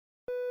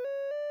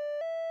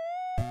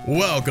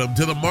Welcome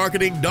to the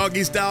Marketing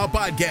Doggy Style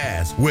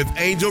Podcast with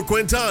Angel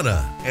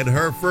Quintana and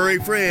her furry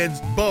friends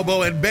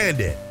Bobo and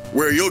Bandit,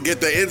 where you'll get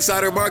the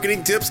insider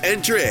marketing tips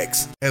and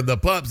tricks, and the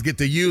pups get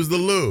to use the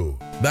loo.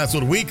 That's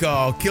what we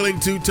call killing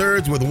two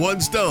turds with one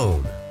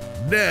stone.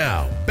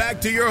 Now, back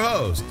to your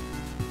host.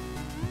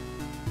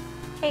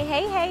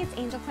 Hey, it's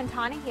Angel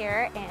Quintana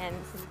here, and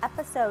this is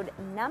episode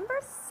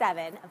number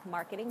 7 of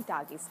Marketing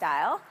Doggy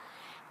Style.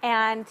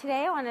 And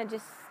today I want to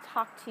just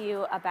talk to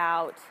you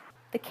about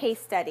the case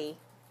study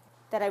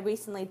that I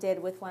recently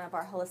did with one of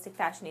our Holistic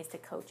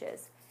Fashionista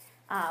coaches.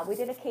 We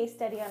did a case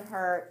study on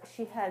her.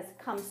 She has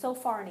come so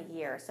far in a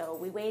year. So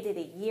we waited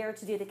a year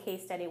to do the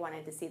case study,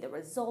 wanted to see the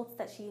results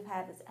that she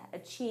has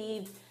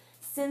achieved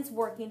since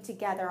working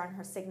together on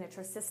her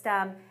signature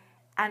system.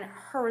 And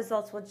her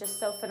results were just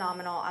so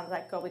phenomenal. I was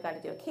like, girl, we got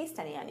to do a case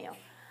study on you.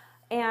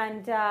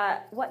 And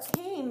what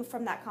came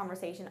from that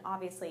conversation,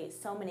 obviously,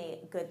 so many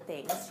good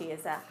things. She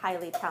is a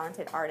highly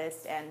talented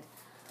artist and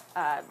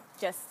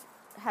just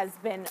has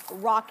been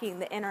rocking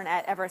the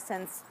internet ever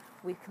since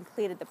we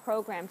completed the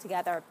program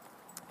together.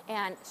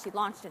 And she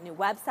launched a new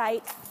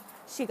website.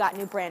 She got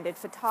new branded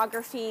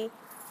photography.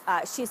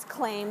 She's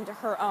claimed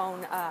her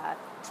own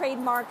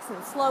trademarks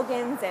and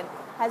slogans and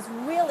has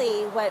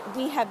really what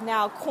we have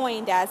now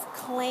coined as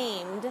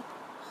claimed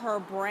her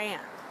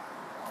brand.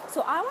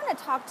 So I want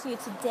to talk to you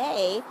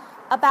today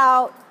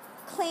about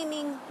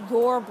claiming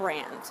your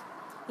brand.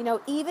 You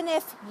know, even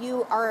if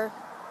you are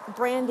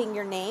branding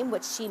your name,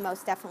 which she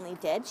most definitely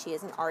did. She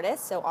is an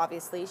artist, so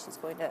obviously she's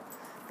going to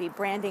be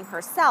branding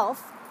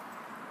herself.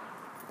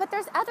 But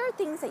there's other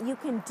things that you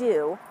can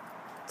do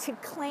to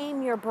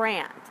claim your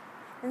brand.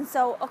 And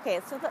so,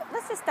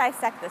 let's just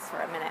dissect this for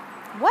a minute.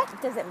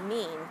 What does it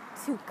mean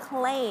to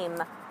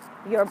claim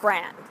your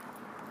brand?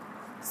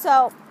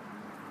 So,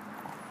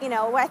 you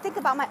know, when I think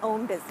about my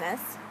own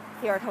business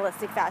here at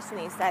Holistic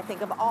Fashionista, I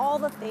think of all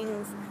the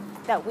things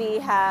that we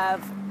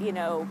have, you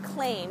know,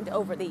 claimed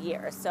over the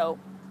years. So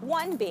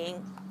one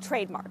being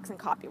trademarks and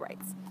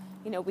copyrights.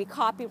 You know, we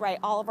copyright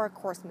all of our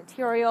course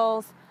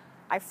materials.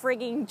 I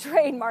frigging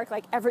trademark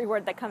like every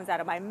word that comes out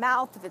of my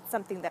mouth if it's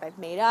something that I've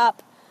made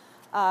up.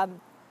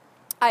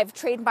 I've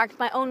trademarked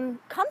my own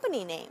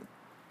company name.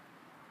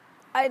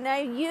 And I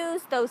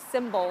use those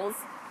symbols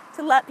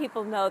to let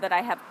people know that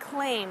I have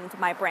claimed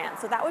my brand.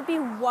 So that would be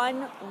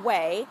one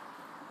way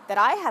that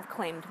I have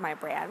claimed my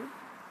brand.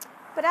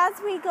 But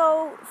as we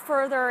go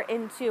further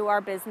into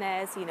our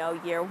business, you know,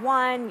 year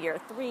 1,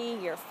 year 3,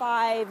 year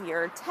 5,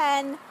 year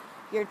 10,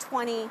 year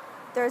 20,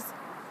 there's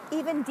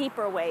even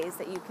deeper ways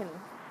that you can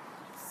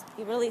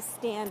really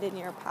stand in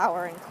your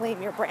power and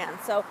claim your brand.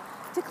 So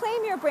to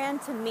claim your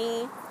brand to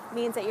me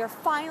means that you're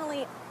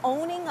finally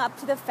owning up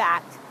to the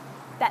fact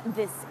that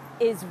this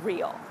is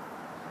real,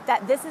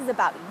 that this is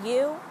about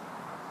you,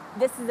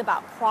 this is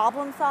about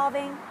problem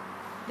solving,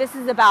 this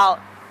is about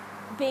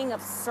being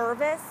of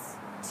service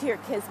to your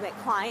Kismet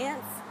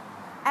clients,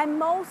 and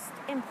most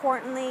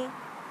importantly,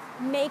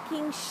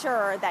 making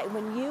sure that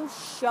when you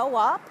show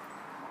up,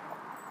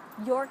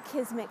 your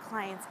Kismet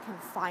clients can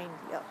find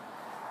you.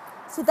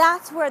 So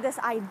that's where this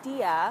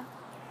idea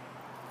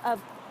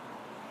of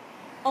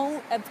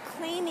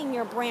claiming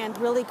your brand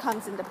really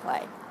comes into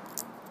play.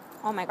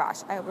 Oh my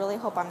gosh, I really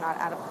hope I'm not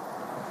out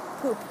of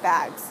poop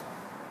bags.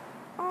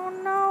 Oh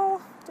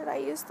no, did I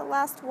use the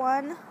last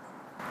one?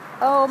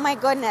 Oh my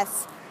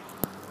goodness.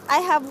 I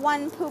have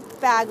one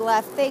poop bag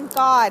left, thank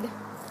God.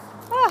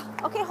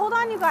 Okay, hold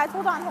on, you guys.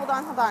 Hold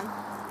on.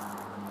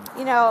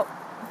 You know,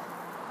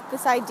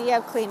 this idea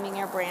of claiming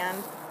your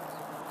brand,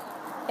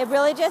 it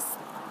really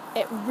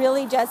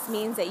just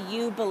means that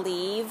you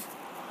believe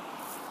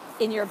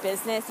in your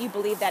business. You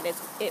believe that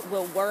it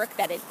will work,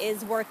 that it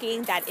is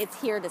working, that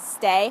it's here to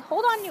stay.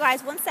 Hold on, you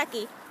guys, one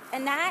second.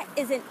 And that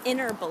is an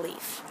inner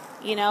belief.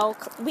 You know,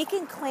 we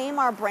can claim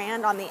our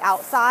brand on the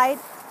outside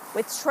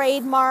with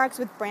trademarks,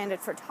 with branded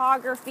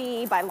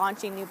photography, by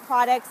launching new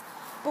products.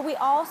 But we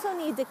also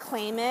need to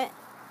claim it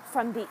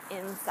from the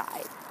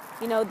inside.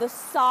 You know, the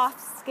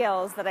soft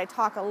skills that I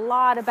talk a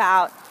lot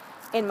about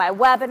in my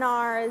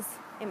webinars,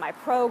 in my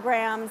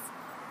programs,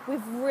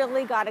 we've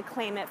really got to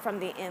claim it from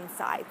the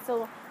inside.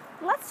 So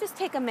let's just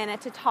take a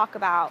minute to talk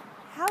about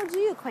how do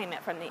you claim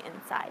it from the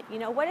inside? You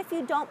know, what if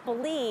you don't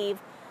believe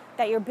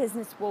that your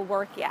business will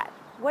work yet?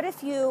 What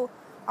if you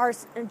are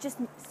just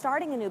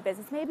starting a new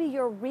business? Maybe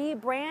you're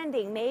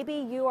rebranding. Maybe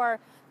you are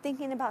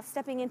thinking about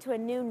stepping into a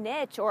new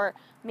niche, or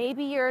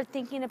maybe you're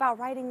thinking about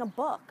writing a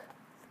book.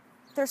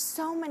 There's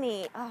so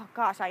many,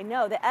 I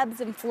know the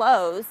ebbs and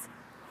flows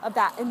of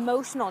that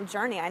emotional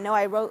journey. I know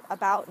I wrote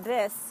about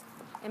this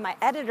in my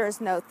editor's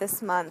note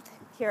this month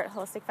here at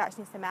Holistic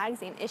Fashionista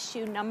Magazine,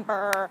 issue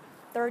number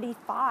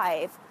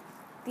 35,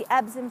 the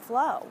ebbs and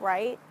flow,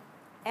 right?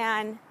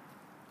 And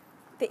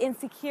the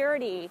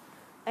insecurity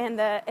and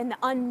the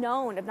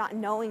unknown of not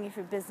knowing if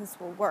your business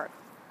will work.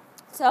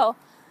 So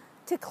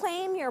to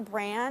claim your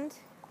brand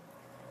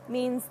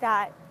means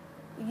that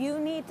you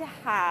need to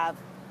have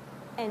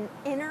an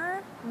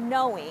inner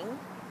knowing,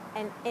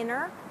 an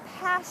inner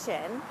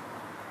passion,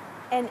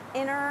 an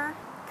inner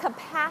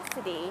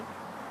capacity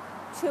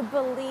to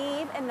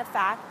believe in the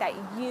fact that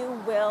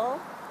you will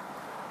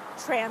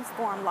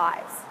transform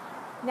lives.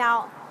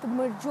 Now, the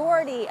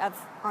majority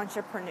of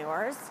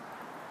entrepreneurs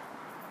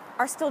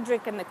are still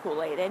drinking the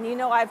Kool-Aid, and you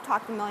know I've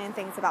talked a million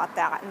things about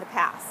that in the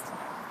past.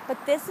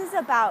 But this is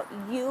about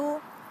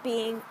you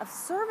being of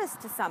service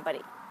to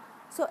somebody.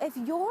 So if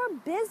your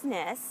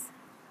business,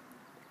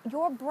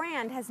 your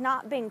brand has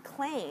not been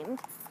claimed,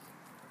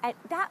 and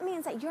that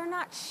means that you're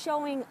not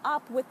showing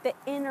up with the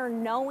inner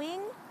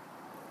knowing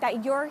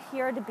that you're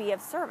here to be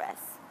of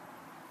service,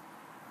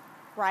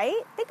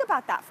 right? Think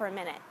about that for a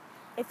minute.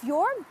 If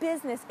your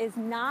business is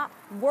not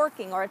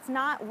working, or it's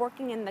not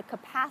working in the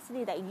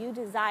capacity that you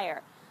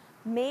desire,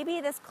 maybe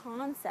this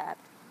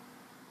concept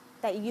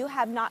that you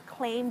have not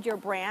claimed your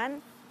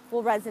brand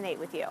will resonate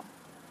with you.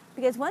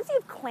 Because once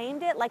you've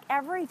claimed it, like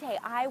every day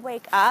I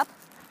wake up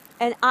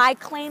and I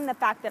claim the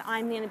fact that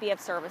I'm going to be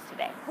of service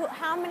today.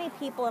 How many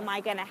people am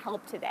I going to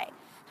help today?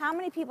 How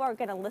many people are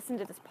going to listen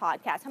to this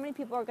podcast? How many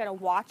people are going to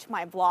watch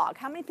my vlog?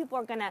 How many people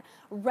are going to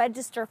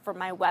register for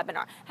my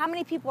webinar? How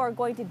many people are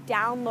going to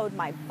download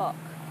my book?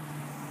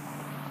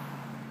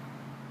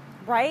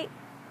 Right?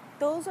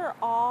 Those are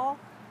all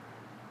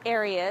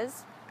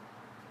areas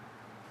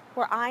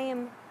where I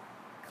am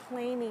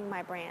claiming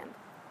my brand.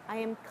 I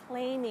am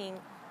claiming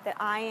that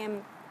I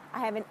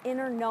have an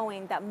inner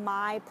knowing that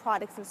my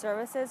products and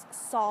services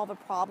solve a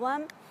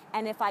problem,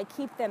 and if I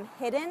keep them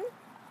hidden,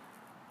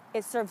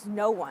 it serves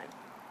no one.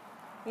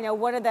 You know,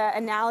 one of the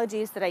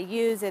analogies that I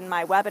use in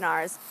my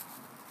webinars,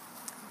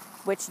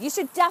 which you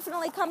should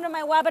definitely come to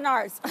my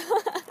webinars.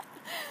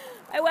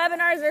 My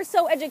webinars are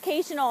so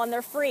educational and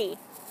they're free.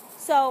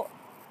 So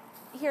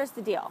here's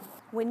the deal.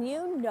 When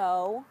you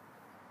know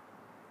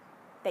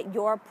that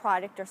your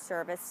product or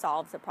service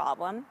solves a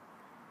problem,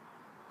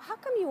 how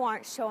come you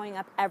aren't showing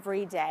up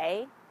every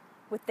day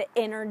with the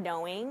inner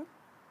knowing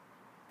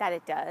that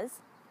it does?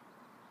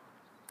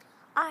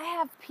 I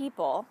have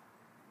people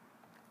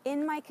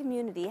in my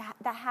community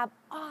that have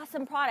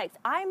awesome products.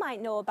 I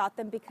might know about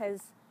them because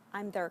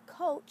I'm their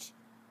coach,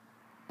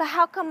 but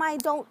how come I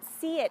don't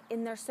see it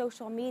in their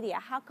social media?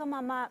 How come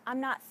I'm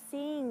not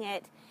seeing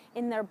it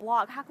in their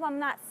blog? How come I'm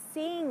not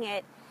seeing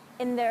it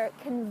in their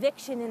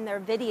conviction in their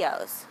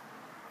videos?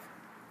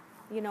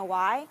 You know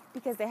why?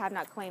 Because they have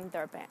not claimed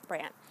their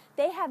brand.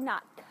 They have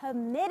not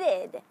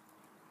committed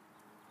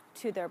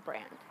to their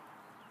brand.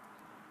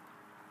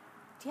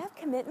 Do you have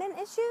commitment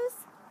issues?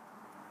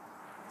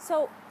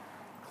 So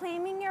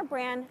claiming your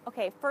brand,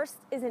 okay, first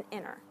is an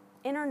inner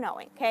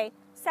knowing, okay?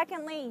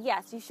 Secondly,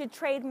 yes, you should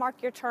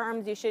trademark your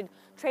terms. You should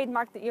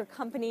trademark your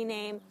company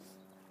name.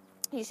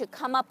 You should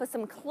come up with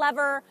some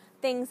clever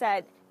things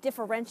that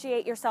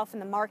differentiate yourself in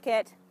the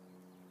market.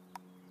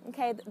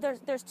 Okay,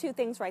 there's two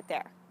things right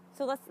there.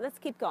 So let's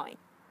keep going.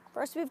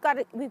 First, we've got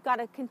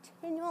to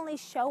continually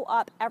show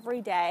up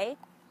every day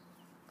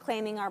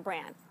claiming our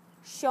brand.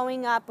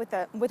 Showing up with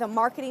a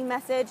marketing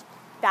message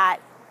that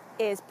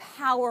is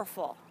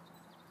powerful,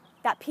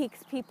 that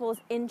piques people's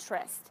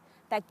interest,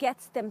 that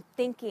gets them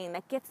thinking,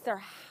 that gets their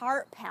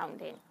heart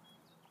pounding,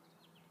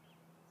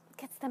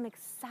 gets them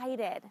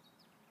excited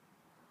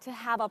to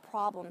have a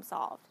problem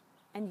solved,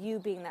 and you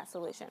being that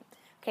solution.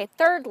 Okay,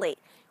 thirdly,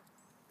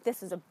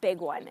 this is a big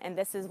one, and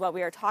this is what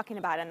we were talking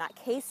about in that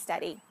case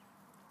study,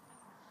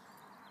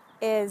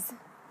 is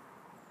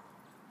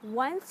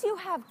once you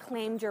have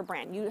claimed your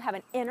brand, you have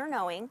an inner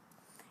knowing,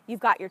 you've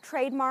got your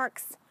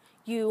trademarks,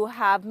 you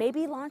have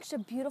maybe launched a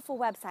beautiful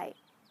website.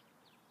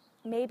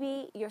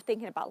 Maybe you're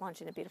thinking about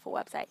launching a beautiful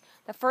website.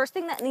 The first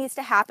thing that needs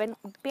to happen,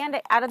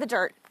 Bandit, out of the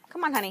dirt.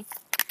 Come on, honey.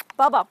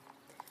 Bobo.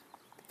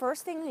 The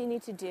first thing you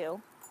need to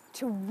do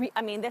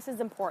this is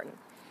important.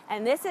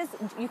 And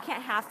you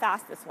can't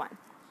half-ass this one.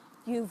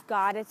 You've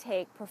got to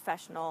take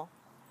professional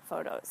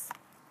photos.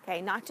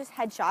 Okay, not just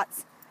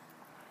headshots.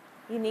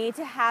 You need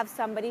to have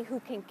somebody who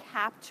can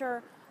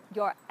capture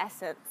your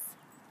essence.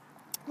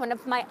 One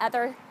of my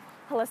other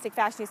holistic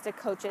fashionista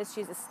coaches,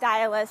 she's a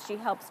stylist. She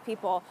helps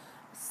people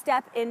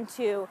step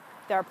into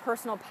their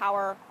personal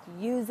power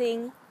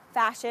using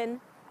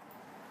fashion.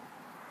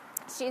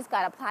 She's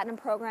got a platinum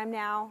program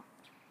now,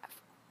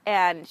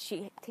 and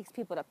she takes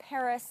people to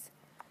Paris,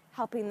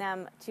 helping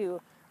them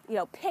to,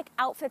 pick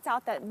outfits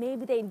out that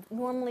maybe they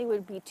normally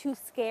would be too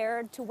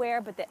scared to wear,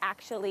 but that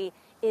actually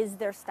is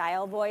their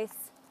style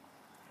voice.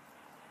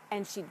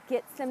 And she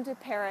gets them to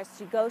Paris,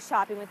 she goes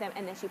shopping with them,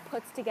 and then she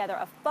puts together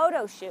a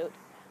photo shoot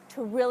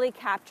to really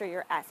capture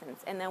your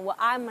essence. And then what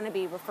I'm going to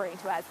be referring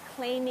to as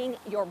claiming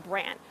your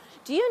brand.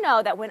 Do you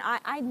know that when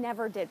I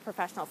never did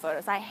professional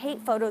photos? I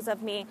hate photos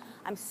of me.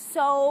 I'm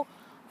so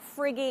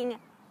frigging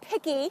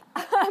picky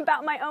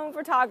about my own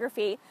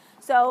photography.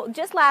 So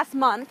just last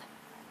month,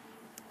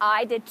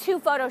 I did 2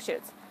 photo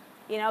shoots,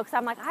 because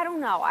I'm like, I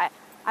don't know.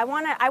 I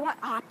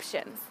want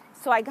options.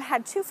 So I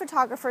had 2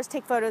 photographers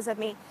take photos of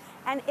me,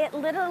 and it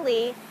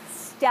literally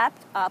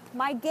stepped up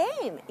my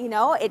game.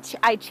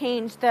 I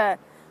changed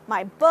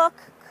my book,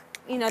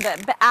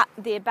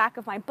 the back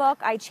of my book.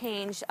 I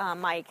changed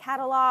my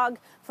catalog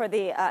for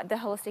the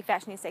Holistic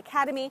Fashionista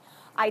Academy.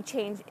 I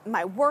changed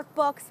my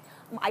workbooks.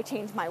 I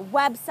changed my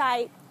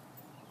website.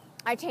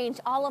 I changed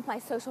all of my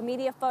social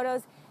media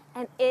photos,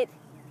 and it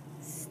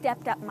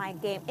stepped up my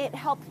game. It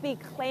helped me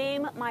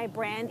claim my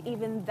brand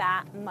even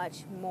that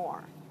much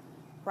more,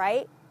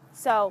 right?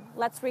 So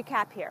let's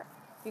recap here.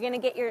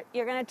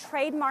 You're gonna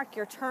trademark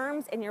your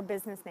terms and your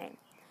business name.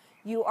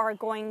 You are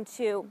going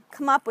to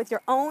come up with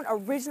your own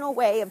original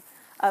way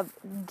of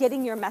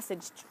getting your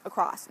message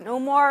across. No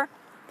more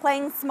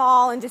playing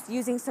small and just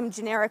using some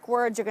generic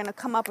words. You're gonna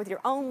come up with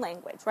your own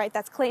language, right?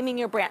 That's claiming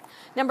your brand.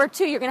 Number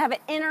 2, you're gonna have an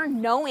inner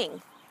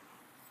knowing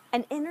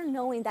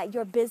that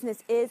your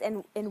business is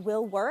and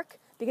will work,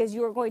 because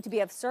you are going to be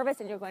of service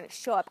and you're going to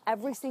show up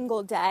every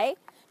single day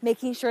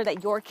making sure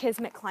that your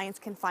Kismet clients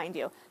can find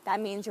you.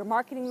 That means your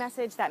marketing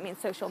message, that means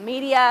social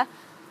media,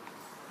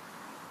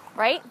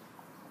 right?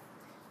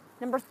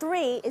 Number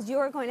 3 is you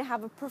are going to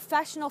have a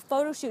professional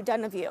photo shoot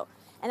done of you.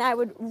 And I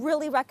would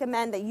really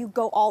recommend that you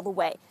go all the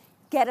way.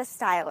 Get a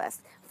stylist.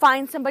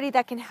 Find somebody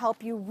that can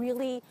help you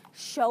really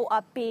show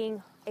up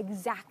being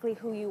exactly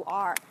who you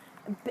are.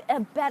 A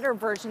better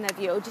version of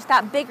you, just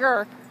that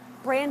bigger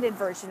branded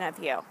version of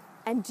you.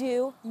 And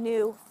do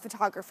new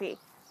photography.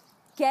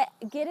 Get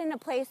in a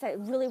place that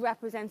really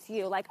represents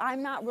you. Like,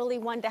 I'm not really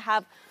one to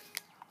have,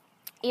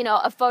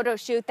 a photo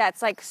shoot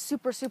that's like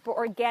super, super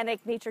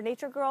organic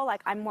nature girl.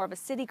 Like, I'm more of a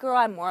city girl.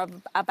 I'm more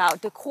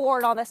about decor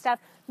and all that stuff.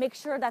 Make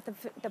sure that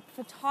the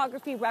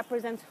photography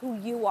represents who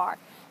you are.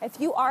 If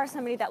you are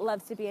somebody that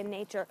loves to be in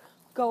nature,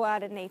 go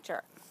out in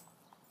nature.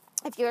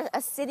 If you're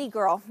a city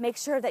girl, make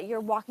sure that you're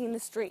walking the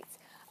streets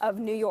of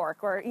New York,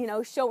 or,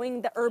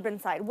 showing the urban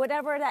side,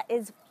 whatever that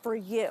is for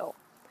you.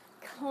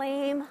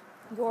 Claim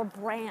your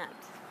brand,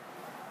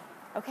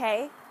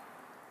 okay?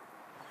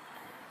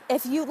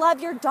 If you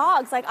love your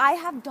dogs, like I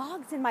have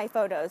dogs in my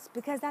photos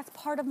because that's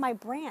part of my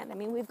brand. I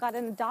mean, we've got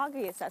a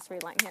doggy accessory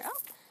line here. Oh,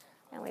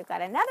 and we've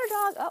got another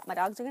dog. Oh, my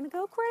dogs are gonna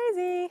go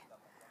crazy.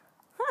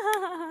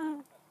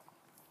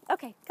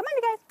 Okay, come on,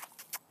 you guys.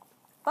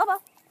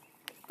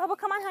 Bubba,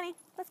 come on, honey.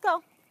 Let's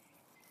go.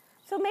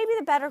 So maybe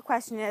the better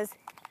question is,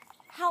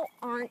 how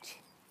aren't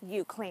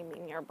you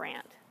claiming your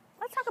brand?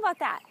 Let's talk about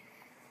that.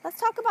 Let's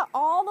talk about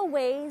all the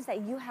ways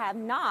that you have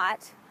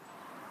not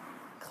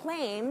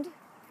claimed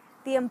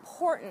the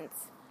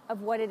importance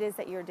of what it is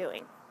that you're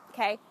doing,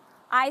 okay?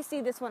 I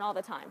see this one all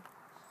the time.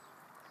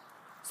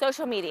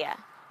 Social media.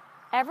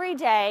 Every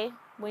day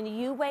when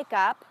you wake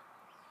up,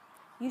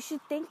 you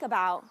should think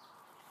about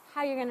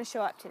how you're gonna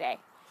show up today.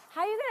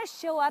 How you're gonna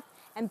show up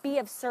and be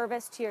of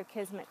service to your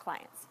Kismet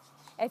clients.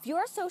 If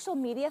your social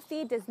media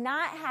feed does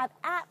not have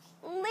at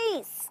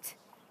least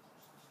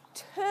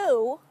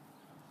 2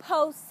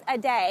 posts a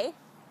day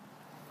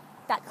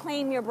that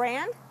claim your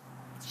brand,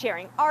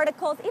 sharing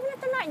articles, even if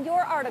they're not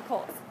your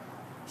articles,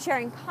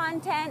 sharing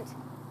content,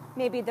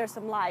 maybe there's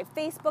some live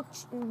Facebook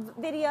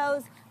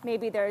videos,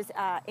 maybe there's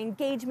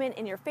engagement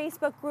in your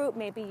Facebook group,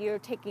 maybe you're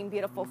taking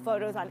beautiful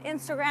photos on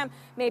Instagram,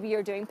 maybe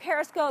you're doing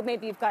Periscope,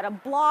 maybe you've got a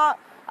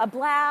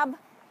blab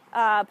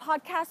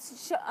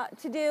podcast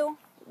to do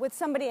with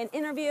somebody, an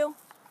interview.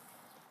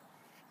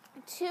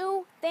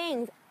 2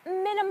 things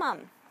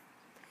minimum.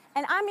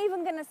 And I'm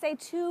even going to say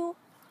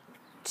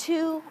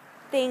two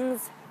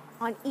things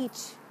on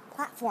each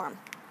platform.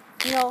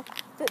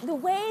 The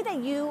way that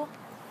you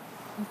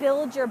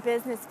build your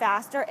business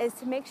faster is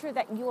to make sure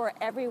that you are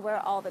everywhere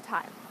all the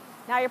time.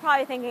 Now you're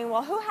probably thinking,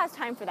 well, who has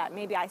time for that?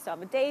 Maybe I still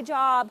have a day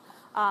job.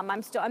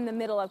 I'm still in the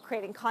middle of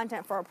creating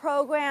content for a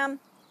program.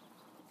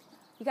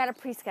 You got to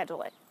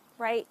pre-schedule it,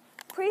 right?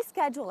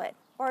 Pre-schedule it,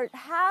 or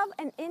have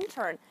an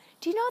intern.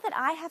 Do you know that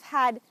I have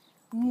had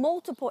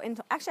multiple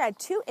interns? Actually, I had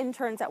 2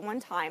 interns at one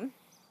time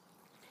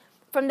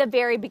from the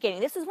very beginning.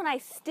 This is when I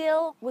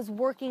still was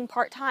working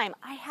part-time.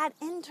 I had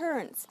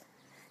interns.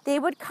 They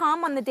would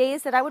come on the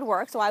days that I would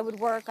work. So I would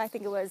work, I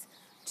think it was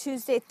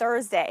Tuesday,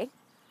 Thursday,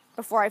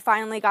 before I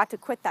finally got to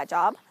quit that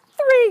job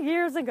 3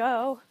 years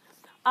ago.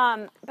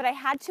 But I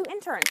had 2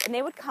 interns, and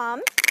they would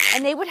come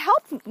and they would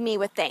help me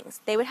with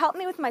things. They would help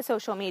me with my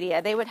social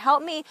media. They would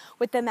help me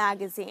with the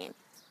magazine.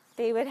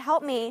 They would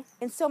help me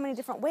in so many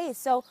different ways.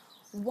 So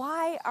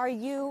why are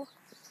you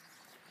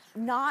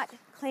not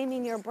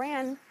claiming your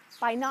brand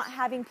by not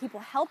having people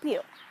help you?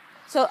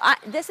 So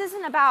this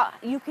isn't about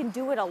you can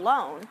do it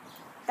alone.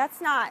 That's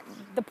not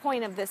the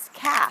point of this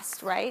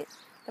cast, right?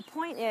 The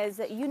point is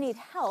that you need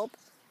help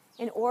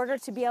in order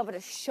to be able to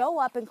show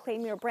up and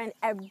claim your brand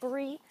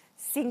every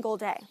single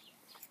day.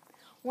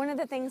 One of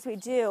the things we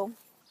do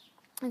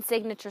in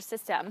Signature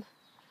System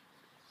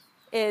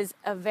is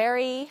a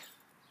very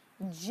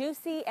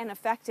juicy and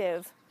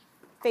effective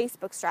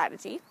Facebook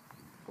strategy,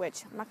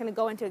 which I'm not going to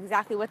go into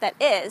exactly what that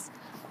is,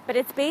 but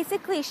it's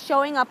basically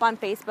showing up on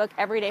Facebook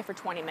every day for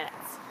 20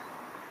 minutes.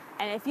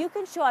 And if you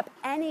can show up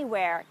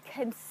anywhere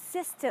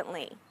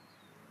consistently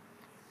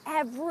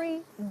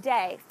every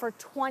day for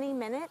 20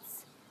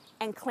 minutes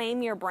and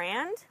claim your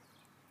brand,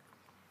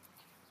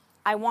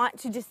 I want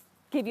to just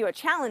give you a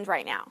challenge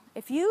right now.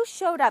 If you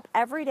showed up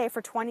every day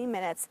for 20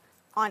 minutes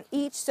on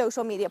each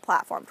social media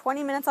platform,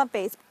 20 minutes on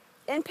Facebook,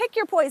 and pick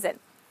your poison.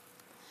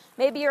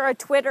 Maybe you're a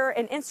Twitter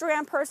and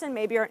Instagram person.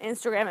 Maybe you're an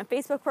Instagram and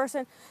Facebook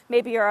person.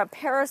 Maybe you're a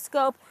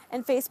Periscope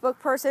and Facebook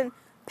person.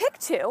 Pick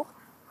two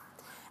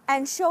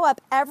and show up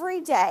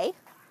every day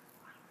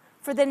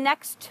for the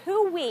next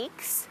 2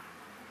 weeks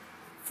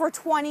for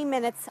 20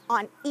 minutes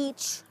on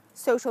each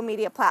social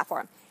media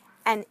platform.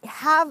 And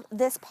have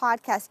this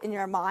podcast in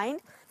your mind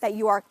that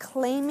you are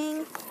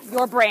claiming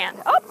your brand.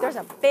 Oh, there's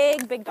a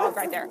big, big dog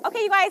right there.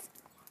 Okay, you guys,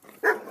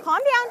 calm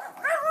down.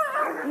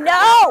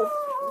 No,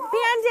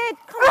 Bandit,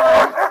 come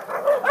on.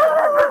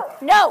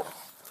 No.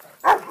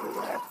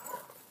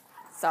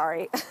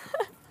 Sorry.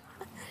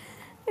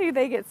 Maybe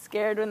they get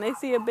scared when they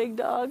see a big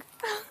dog.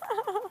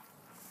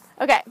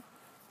 Okay.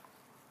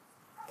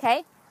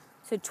 Okay,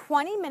 so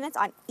 20 minutes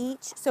on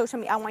each social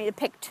media. I want you to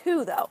pick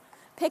two, though.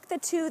 Pick the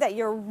two that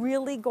you're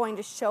really going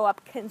to show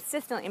up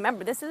consistently.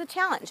 Remember, this is a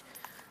challenge.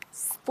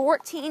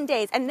 14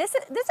 days. And this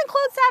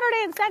includes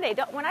Saturday and Sunday.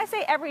 When I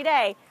say every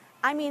day,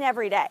 I mean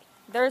every day.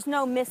 There's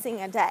no missing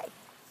a day.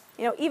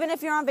 You know, even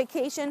if you're on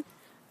vacation,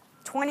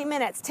 20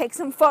 minutes. Take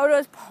some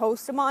photos,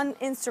 post them on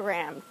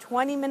Instagram.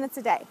 20 minutes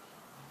a day.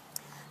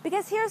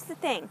 Because here's the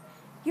thing.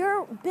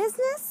 Your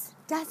business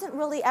doesn't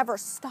really ever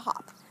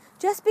stop.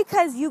 Just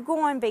because you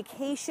go on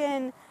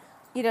vacation,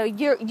 you know,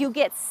 you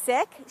get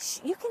sick,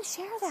 you can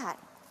share that.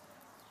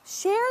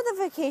 Share the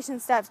vacation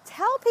stuff.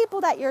 Tell people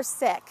that you're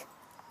sick.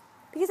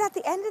 Because at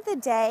the end of the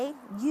day,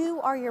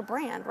 you are your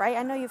brand, right?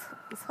 I know you've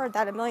heard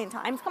that a million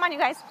times. Come on, you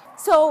guys.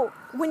 So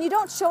when you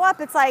don't show up,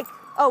 it's like,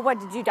 oh, what,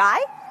 did you die?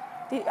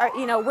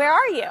 Where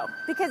are you?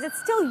 Because it's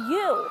still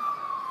you,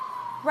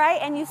 right?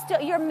 And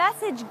your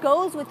message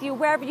goes with you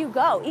wherever you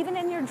go, even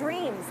in your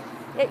dreams.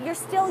 You're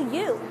still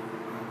you.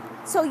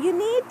 So you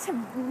need to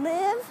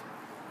live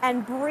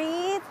and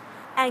breathe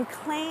and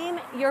claim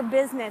your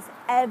business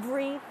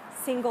every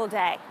single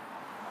day.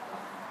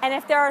 And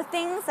if there are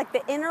things like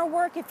the inner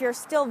work, if you're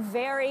still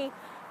very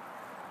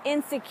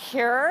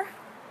insecure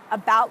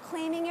about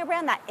claiming your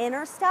brand, that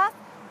inner stuff,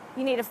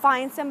 you need to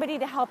find somebody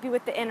to help you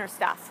with the inner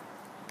stuff.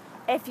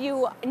 If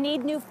you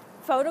need new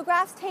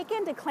photographs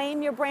taken to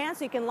claim your brand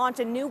so you can launch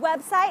a new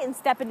website and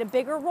step into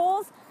bigger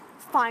roles,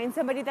 find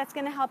somebody that's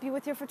going to help you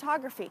with your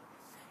photography.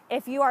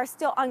 If you are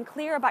still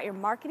unclear about your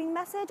marketing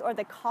message or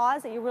the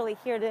cause that you're really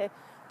here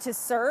to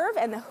serve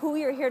and who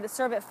you're here to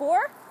serve it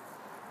for,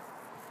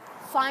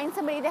 find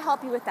somebody to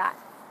help you with that.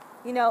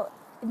 You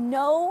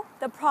know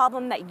the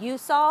problem that you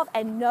solve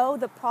and know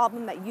the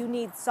problem that you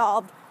need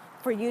solved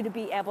for you to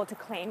be able to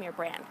claim your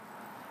brand.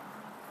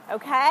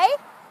 Okay?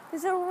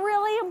 This is a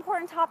really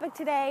important topic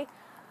today.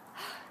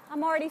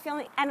 I'm already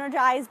feeling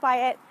energized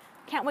by it.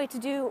 Can't wait to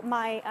do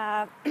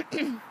my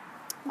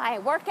my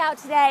workout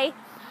today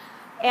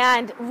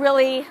and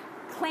really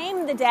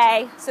claim the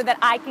day so that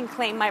I can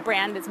claim my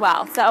brand as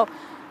well. So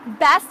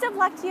best of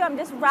luck to you. I'm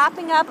just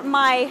wrapping up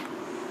my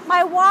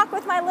walk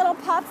with my little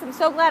pups. I'm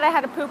so glad I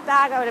had a poop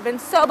bag. I would have been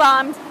so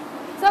bummed.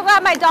 So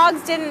glad my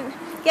dogs didn't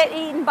get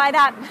eaten by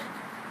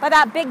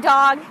that big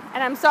dog.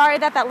 And I'm sorry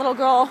that little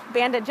girl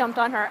Bandit jumped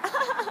on her.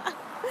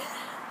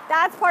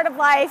 That's part of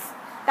life.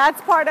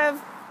 That's part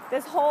of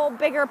this whole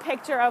bigger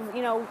picture of,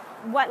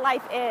 what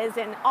life is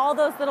and all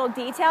those little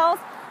details.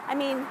 I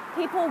mean,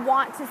 people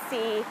want to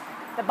see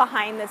the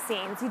behind the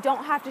scenes. You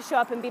don't have to show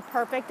up and be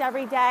perfect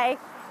every day.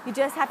 You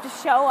just have to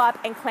show up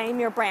and claim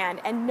your brand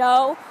and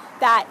know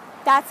that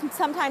that's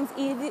sometimes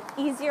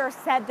easier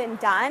said than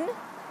done,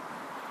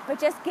 but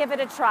just give it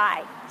a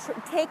try.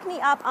 Take me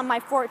up on my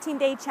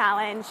 14-day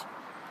challenge.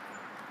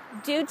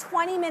 Do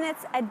 20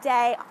 minutes a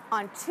day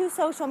on 2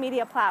 social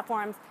media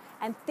platforms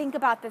and think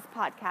about this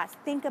podcast.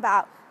 Think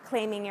about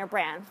claiming your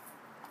brand.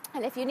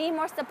 And if you need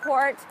more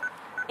support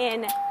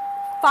in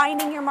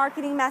finding your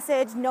marketing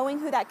message, knowing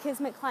who that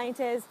Kismet client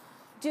is,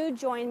 do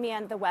join me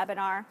on the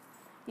webinar.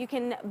 You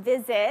can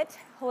visit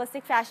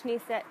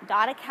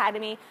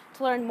holisticfashionista.academy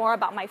to learn more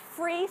about my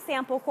free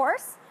sample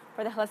course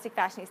for the Holistic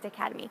Fashionista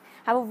Academy.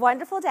 Have a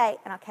wonderful day,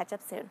 and I'll catch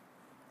up soon.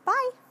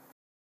 Bye.